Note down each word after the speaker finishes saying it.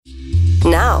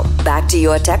Back to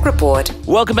your Tech Report.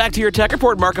 Welcome back to your Tech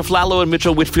Report. Mark Aflalo and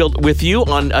Mitchell Whitfield with you.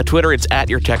 On Twitter, it's at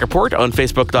Your Tech Report. On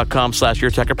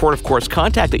Facebook.com/Your Tech Report. Of course,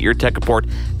 contact at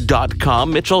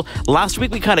YourTechReport.com. Mitchell, last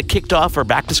week we kind of kicked off our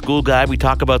back to school guide. We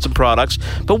talk about some products.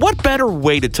 But what better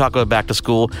way to talk about back to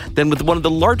school than with one of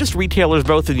the largest retailers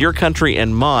both in your country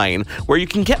and mine, where you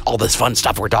can get all this fun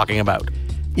stuff we're talking about?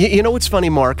 You know what's funny,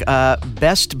 Mark?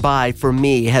 Best Buy, for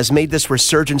me, has made this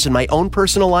resurgence in my own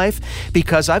personal life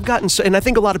because I've gotten so, and I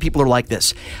think a lot of people are like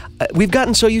this. We've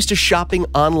gotten so used to shopping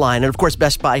online, and of course,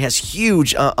 Best Buy has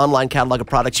huge online catalog of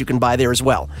products you can buy there as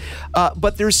well.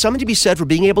 But there's something to be said for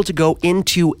being able to go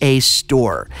into a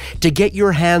store, to get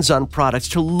your hands on products,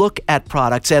 to look at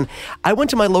products. And I went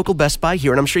to my local Best Buy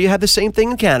here, and I'm sure you have the same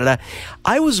thing in Canada.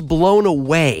 I was blown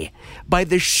away by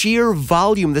the sheer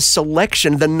volume, the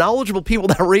selection, the knowledgeable people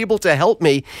that were able to help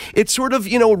me. It sort of,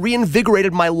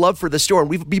 reinvigorated my love for the store. And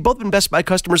we've both been Best Buy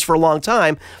customers for a long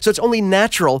time, so it's only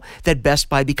natural that Best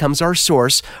Buy becomes our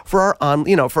source for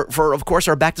our for of course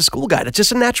our back to school guide. It's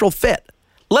just a natural fit.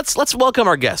 Let's welcome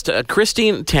our guest,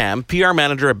 Christine Tam, PR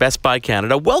manager at Best Buy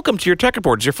Canada. Welcome to your Tech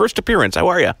Report. It's your first appearance. How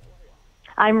are you?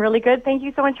 I'm really good. Thank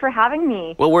you so much for having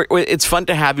me. Well, it's fun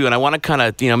to have you, and I want to kind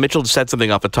of, Mitchell said something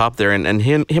off the top there, and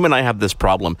him and I have this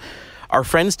problem. Our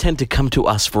friends tend to come to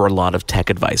us for a lot of tech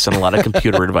advice and a lot of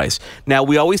computer advice. Now,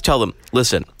 we always tell them,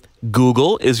 listen,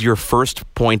 Google is your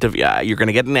first point of, you're going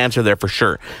to get an answer there for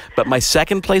sure. But my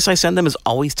second place I send them is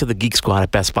always to the Geek Squad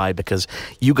at Best Buy, because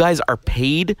you guys are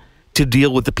paid to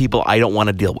deal with the people I don't want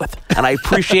to deal with. And I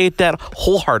appreciate that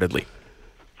wholeheartedly.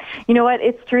 You know what?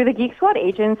 It's true. The Geek Squad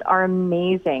agents are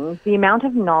amazing. The amount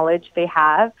of knowledge they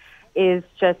have is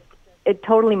just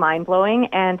totally mind-blowing,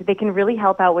 and they can really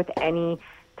help out with any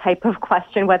type of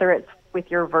question, whether it's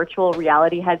with your virtual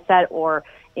reality headset or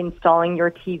installing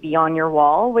your TV on your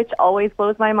wall, which always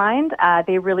blows my mind.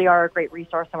 They really are a great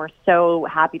resource, and we're so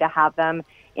happy to have them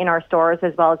in our stores,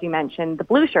 as well as you mentioned, the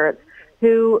Blue Shirts,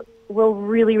 who will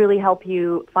really, really help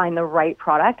you find the right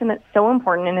product. And that's so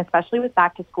important, and especially with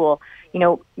back to school.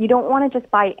 You don't want to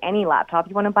just buy any laptop.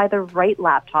 You want to buy the right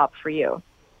laptop for you.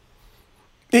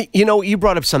 You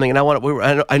brought up something, and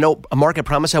I know, Mark, I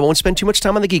promise I won't spend too much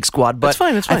time on the Geek Squad, but that's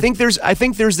fine. I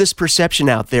think there's this perception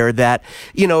out there that,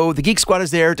 the Geek Squad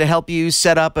is there to help you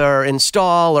set up or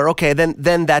install, or okay,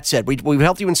 then that's it. We've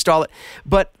helped you install it,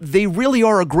 but they really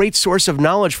are a great source of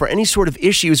knowledge for any sort of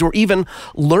issues or even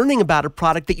learning about a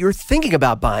product that you're thinking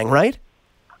about buying, right?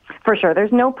 For sure.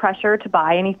 There's no pressure to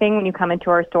buy anything when you come into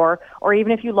our store, or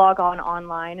even if you log on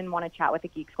online and want to chat with a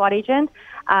Geek Squad agent.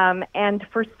 And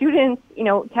for students,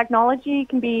 technology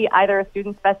can be either a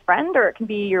student's best friend or it can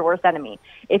be your worst enemy.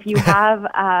 If you have,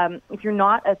 if you're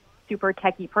not a super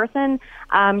techie person,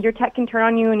 your tech can turn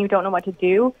on you and you don't know what to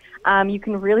do. You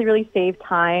can really, really save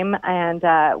time, and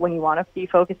when you want to be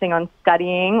focusing on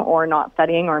studying or not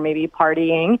studying or maybe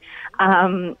partying,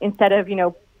 instead of,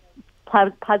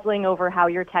 puzzling over how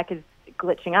your tech is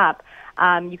glitching up,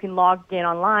 you can log in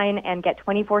online and get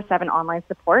 24/7 online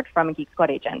support from a Geek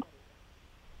Squad agent.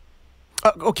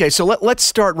 Okay, so let's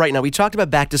start right now. We talked about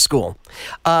back to school.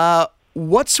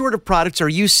 What sort of products are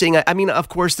you seeing? I mean, of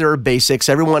course, there are basics.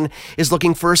 Everyone is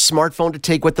looking for a smartphone to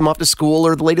take with them off to school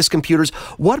or the latest computers.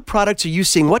 What products are you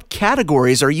seeing? What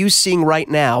categories are you seeing right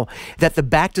now that the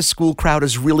back to school crowd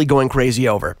is really going crazy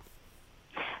over?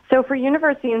 So for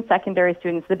university and secondary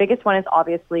students, the biggest one is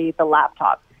obviously the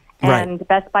laptop. And right.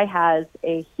 Best Buy has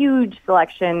a huge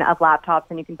selection of laptops,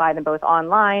 and you can buy them both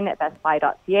online at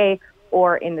bestbuy.ca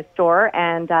or in the store.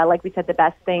 And like we said, the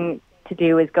best thing to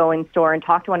do is go in store and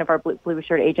talk to one of our Blue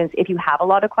Shirt agents if you have a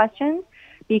lot of questions,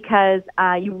 because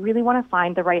you really want to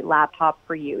find the right laptop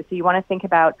for you. So you want to think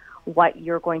about what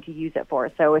you're going to use it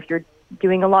for. So if you're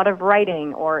doing a lot of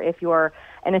writing, or if you're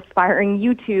an aspiring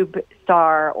YouTube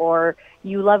star, or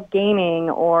you love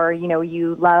gaming, or,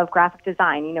 you love graphic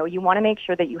design, you want to make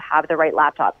sure that you have the right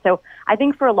laptop. So I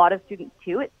think for a lot of students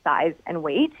too, it's size and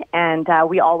weight. And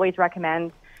we always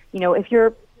recommend, if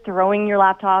you're throwing your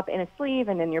laptop in a sleeve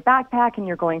and in your backpack and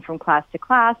you're going from class to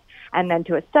class and then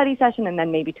to a study session and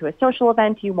then maybe to a social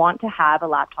event, you want to have a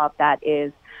laptop that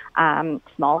is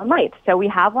small and light. So we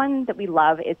have one that we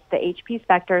love. It's the HP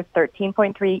Spectre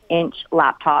 13.3-inch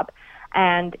laptop,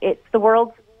 and it's the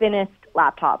world's thinnest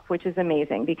laptop, which is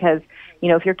amazing because,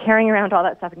 if you're carrying around all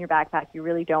that stuff in your backpack, you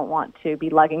really don't want to be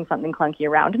lugging something clunky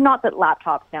around. Not that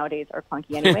laptops nowadays are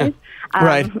clunky anyways.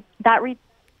 Right. That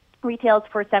retails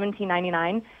for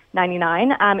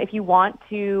 $1799.99. If you want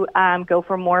to go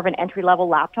for more of an entry-level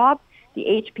laptop, the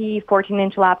HP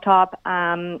 14-inch laptop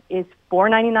is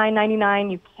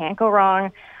 $499.99. You can't go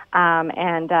wrong.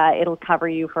 and it'll cover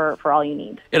you for all you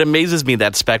need. It amazes me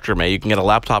that spectrum. You can get a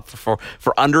laptop for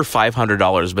under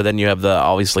 $500, but then you have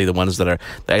obviously the ones that are,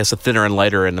 I guess, the thinner and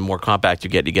lighter and the more compact you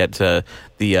get to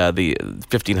the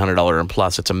 $1,500 and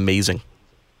plus. It's amazing.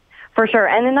 For sure.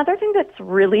 And another thing that's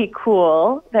really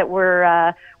cool that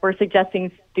we're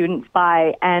suggesting students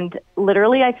buy, and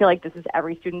literally I feel like this is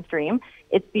every student's dream,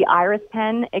 it's the Iris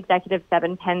Pen Executive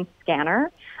 7 Pen Scanner.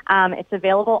 It's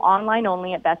available online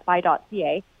only at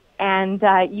bestbuy.ca, and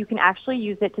you can actually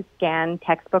use it to scan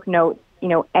textbook notes,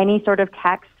 any sort of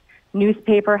text,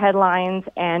 newspaper headlines,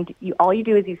 and all you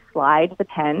do is you slide the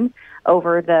pen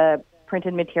over the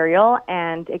printed material,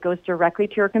 and it goes directly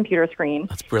to your computer screen.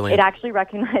 That's brilliant. It actually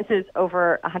recognizes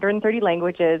over 130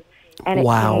 languages, and it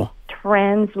Wow. can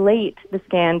translate the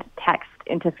scanned text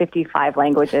into 55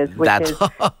 languages, which That's is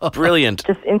brilliant.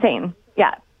 just insane.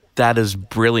 Yeah. That is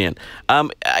brilliant.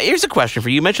 Here's a question for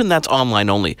you. You mentioned that's online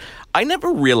only. I never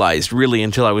realized really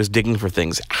until I was digging for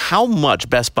things how much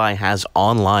Best Buy has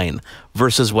online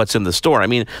versus what's in the store. I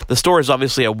mean, the store is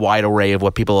obviously a wide array of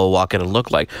what people will walk in and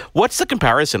look like. What's the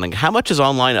comparison? Like, how much is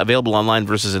available online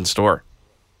versus in store?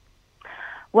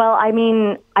 Well, I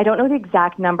mean, I don't know the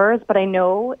exact numbers, but I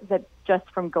know that just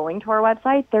from going to our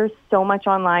website, there's so much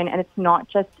online, and it's not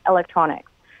just electronics.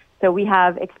 So we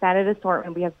have expanded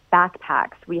assortment. We have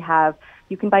backpacks.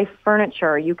 You can buy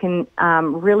furniture. You can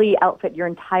really outfit your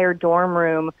entire dorm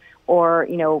room, or,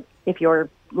 if you're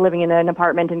living in an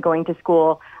apartment and going to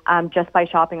school, just by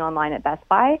shopping online at Best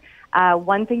Buy.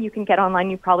 One thing you can get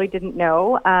online you probably didn't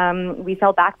know, we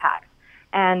sell backpacks.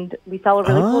 And we sell a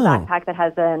really cool backpack that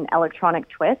has an electronic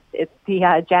twist. It's the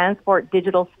JanSport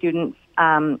Digital Students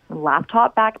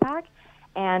laptop backpack.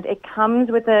 And it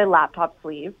comes with a laptop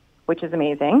sleeve, which is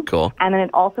amazing. Cool. And then it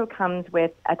also comes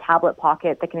with a tablet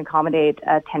pocket that can accommodate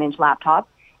a 10-inch laptop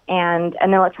and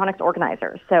an electronics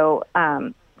organizer. So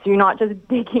you're not just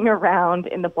digging around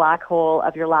in the black hole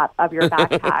of your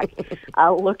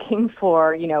backpack looking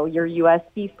for, your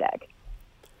USB stick.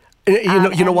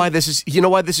 You know why this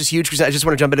is huge, because I just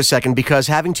want to jump in a second, because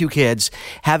having two kids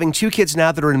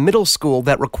now that are in middle school,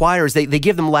 that requires they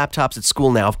give them laptops at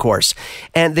school now, of course,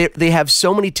 and they have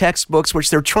so many textbooks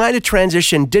which they're trying to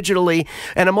transition digitally,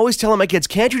 and I'm always telling my kids,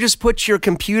 can't you just put your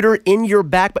computer in your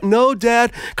back? But no,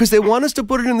 Dad, because they want us to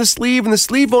put it in the sleeve, and the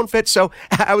sleeve won't fit. So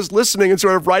I was listening and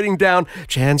sort of writing down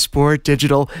JanSport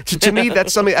Digital. To me,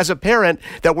 that's something, as a parent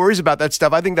that worries about that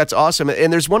stuff, I think that's awesome.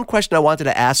 And there's one question I wanted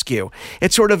to ask you.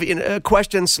 It's sort of a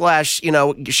question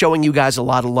 / showing you guys a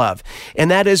lot of love.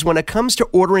 And that is, when it comes to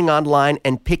ordering online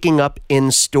and picking up in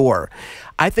store,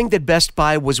 I think that Best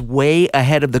Buy was way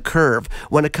ahead of the curve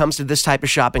when it comes to this type of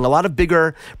shopping. A lot of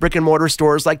bigger brick and mortar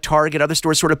stores like Target, other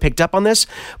stores sort of picked up on this,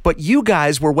 but you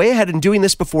guys were way ahead in doing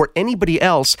this before anybody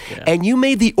else, and you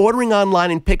made the ordering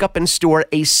online and pick up in store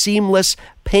a seamless,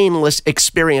 painless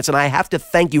experience, and I have to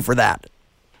thank you for that.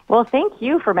 Well, thank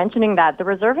you for mentioning that. The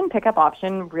reserve and pickup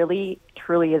option really,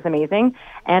 truly is amazing.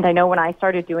 And I know when I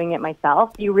started doing it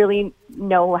myself, you really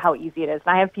know how easy it is.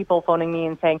 And I have people phoning me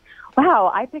and saying, wow,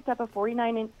 I picked up a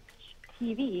 49-inch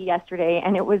TV yesterday,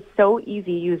 and it was so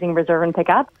easy using reserve and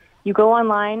pickup. You go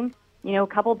online, a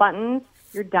couple buttons,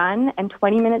 you're done, and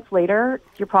 20 minutes later,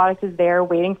 your product is there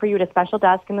waiting for you at a special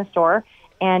desk in the store,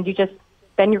 and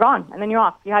then you're gone, and then you're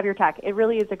off. You have your tech. It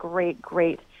really is a great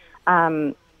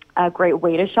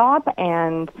way to shop.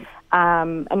 And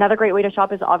another great way to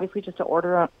shop is obviously just to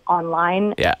order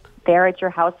online there at your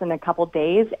house in a couple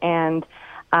days, and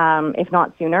if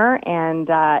not sooner, and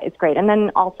it's great. And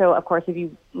then also, of course, a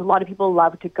lot of people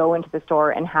love to go into the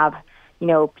store and have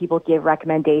people give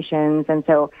recommendations, and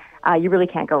so you really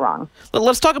can't go wrong.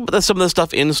 Let's talk about some of the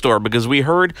stuff in store, because we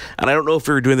heard, and I don't know if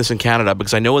we were doing this in Canada,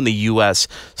 because I know in the U.S.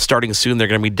 starting soon they're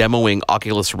going to be demoing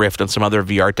Oculus Rift and some other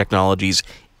VR technologies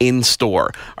in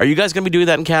store. Are you guys going to be doing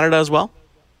that in Canada as well?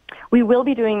 We will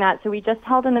be doing that. So we just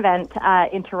held an event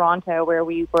in Toronto where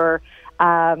we were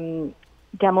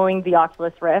demoing the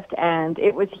Oculus Rift, and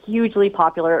it was hugely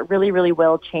popular. It really, really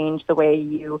will change the way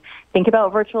you think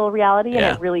about virtual reality,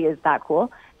 and it really is that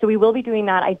cool. So we will be doing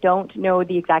that. I don't know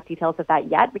the exact details of that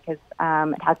yet because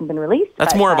it hasn't been released.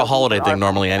 That's more of a holiday thing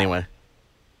normally anyway.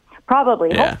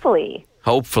 Probably,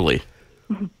 hopefully.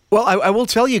 Well, I will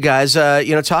tell you guys,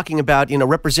 talking about,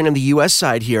 representing the U.S.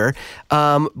 side here,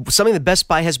 something that Best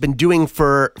Buy has been doing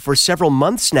for several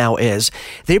months now is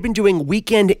they've been doing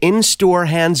weekend in-store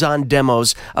hands-on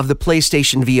demos of the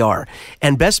PlayStation VR.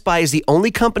 And Best Buy is the only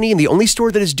company and the only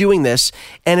store that is doing this.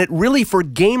 And it really, for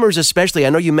gamers especially, I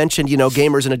know you mentioned,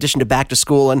 gamers in addition to back to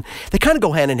school, and they kind of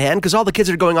go hand in hand because all the kids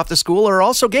that are going off to school are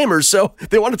also gamers, so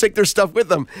they want to take their stuff with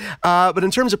them. But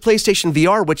in terms of PlayStation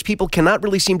VR, which people cannot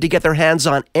really seem to get their hands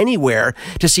on anywhere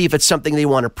to see if it's something they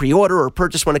want to pre-order or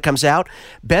purchase when it comes out.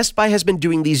 Best Buy has been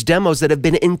doing these demos that have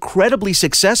been incredibly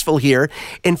successful here.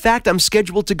 In fact, I'm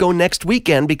scheduled to go next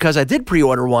weekend because I did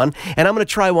pre-order one, and I'm going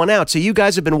to try one out. So you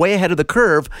guys have been way ahead of the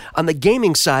curve on the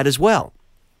gaming side as well.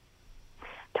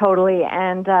 Totally,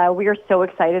 and we are so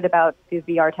excited about the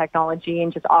VR technology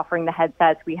and just offering the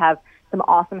headsets. We have some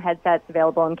awesome headsets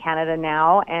available in Canada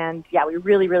now, and yeah, we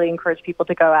really, really encourage people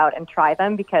to go out and try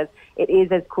them because it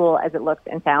is as cool as it looks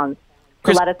and sounds.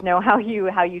 So let us know how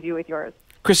you do with yours.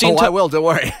 Christine, I will. Don't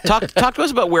worry. talk to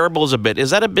us about wearables a bit. Is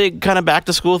that a big kind of back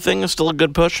to school thing? Still a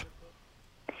good push?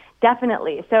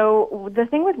 Definitely. So the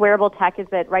thing with wearable tech is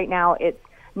that right now it's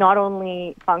not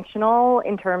only functional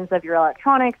in terms of your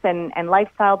electronics and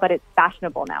lifestyle, but it's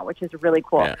fashionable now, which is really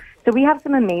cool. Yeah. So we have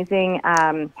some amazing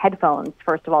headphones,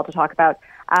 first of all, to talk about.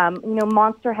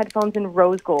 Monster headphones in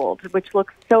rose gold, which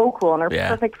look so cool and are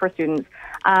perfect for students.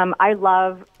 I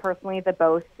love, personally, the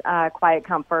Bose Quiet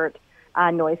Comfort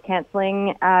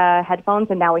noise-canceling headphones,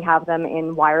 and now we have them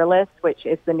in wireless, which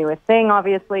is the newest thing,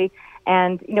 obviously.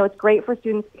 And, it's great for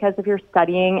students because if you're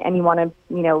studying and you want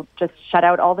to, just shut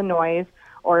out all the noise,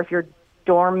 or if your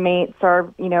dorm mates are,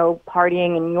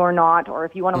 partying and you're not, or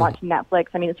if you want to watch Netflix,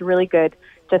 it's really good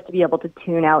just to be able to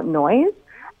tune out noise.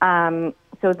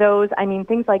 So those,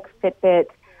 things like Fitbit,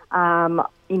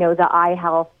 the eye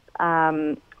health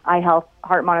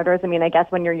heart monitors. I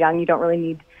guess when you're young, you don't really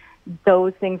need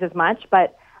those things as much,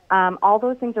 but all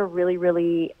those things are really,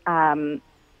 really,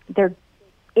 they're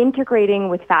integrating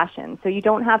with fashion. So you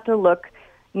don't have to look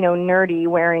nerdy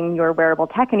wearing your wearable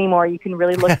tech anymore. You can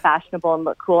really look fashionable and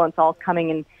look cool. And it's all coming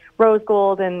in rose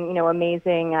gold and,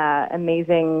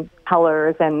 amazing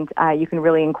colors. And you can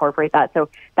really incorporate that. So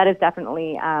that is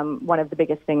definitely one of the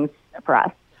biggest things for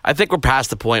us. I think we're past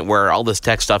the point where all this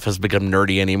tech stuff has become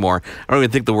nerdy anymore. I don't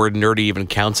even think the word nerdy even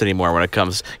counts anymore when it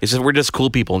comes. It's just, we're just cool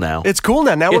people now. It's cool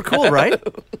now. Now we're cool, right?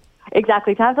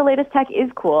 Exactly. To have the latest tech is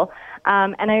cool.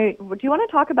 And I do want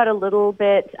to talk about a little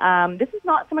bit, this is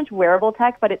not so much wearable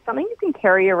tech, but it's something you can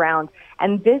carry around.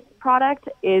 And this product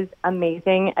is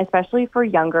amazing, especially for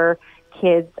younger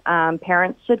kids.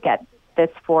 Parents should get this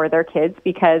for their kids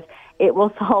because it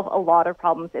will solve a lot of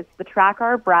problems. It's the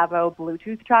Tracker Bravo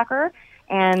Bluetooth tracker,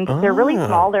 and they're really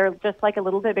small. They're just like a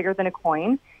little bit bigger than a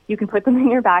coin. You can put them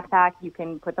in your backpack. You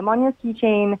can put them on your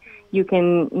keychain. You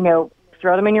can,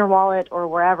 throw them in your wallet or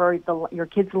wherever, your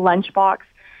kid's lunchbox.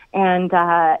 And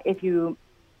if you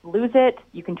lose it,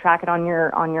 you can track it on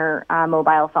your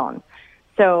mobile phone.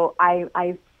 So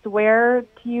I swear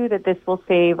to you that this will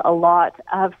save a lot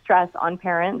of stress on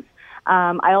parents.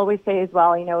 I always say as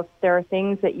well, if there are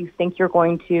things that you think you're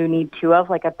going to need two of,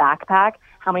 like a backpack,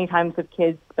 how many times have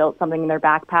kids built something in their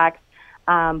backpacks?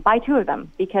 Buy two of them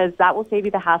because that will save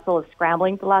you the hassle of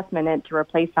scrambling at the last minute to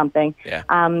replace something. Yeah.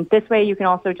 This way you can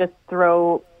also just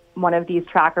throw one of these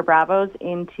Tracker Bravos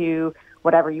into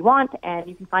whatever you want, and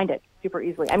you can find it super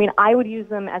easily. I would use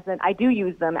them I do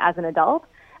use them as an adult,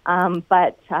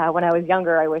 but when I was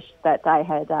younger, I wish that I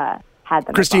had them.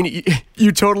 Christine,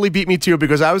 you totally beat me too,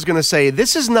 because I was going to say,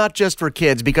 this is not just for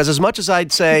kids, because as much as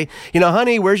I'd say,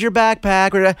 honey, where's your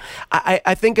backpack? Or,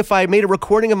 I think if I made a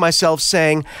recording of myself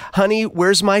saying, honey,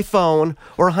 where's my phone?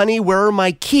 Or honey, where are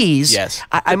my keys? Yes.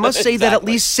 I must say that at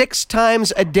least 6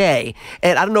 times a day.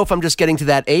 And I don't know if I'm just getting to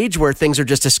that age where things are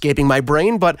just escaping my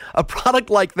brain, but a product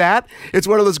like that, it's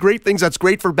one of those great things that's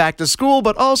great for back to school,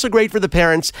 but also great for the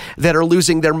parents that are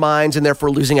losing their minds and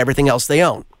therefore losing everything else they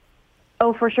own.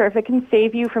 Oh, for sure. If it can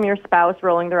save you from your spouse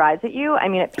rolling their eyes at you,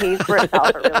 it pays for itself.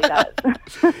 It really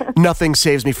does. Nothing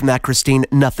saves me from that, Christine.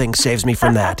 Nothing saves me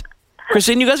from that.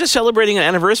 Christine, you guys are celebrating an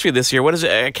anniversary this year. What is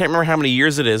it? I can't remember how many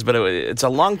years it is, but it's a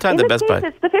long time at Best Buy.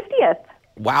 It's the 50th.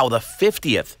 Wow, the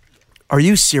 50th. Are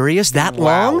you serious? That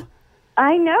long?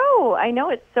 I know.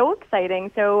 It's so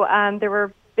exciting. So there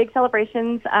were big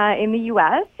celebrations in the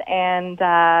U.S., and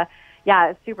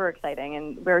it's super exciting.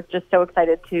 And we're just so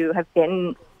excited to have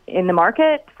been in the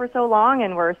market for so long,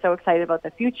 and we're so excited about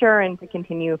the future and to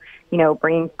continue,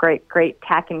 bringing great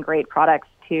tech and great products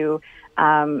to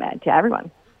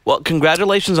everyone. Well,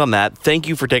 congratulations on that. Thank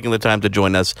you for taking the time to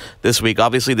join us this week.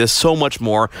 Obviously, there's so much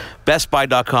more.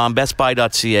 BestBuy.com,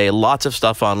 BestBuy.ca, lots of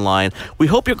stuff online. We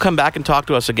hope you'll come back and talk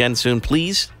to us again soon,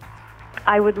 please.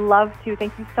 I would love to.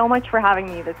 Thank you so much for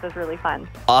having me. This was really fun.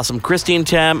 Awesome. Christine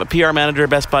Tam, PR manager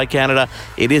at Best Buy Canada.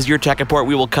 It is your Tech Report.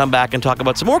 We will come back and talk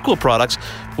about some more cool products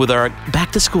with our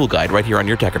back to school guide right here on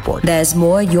your Tech Report. There's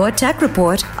more Your Tech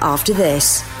Report after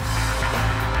this.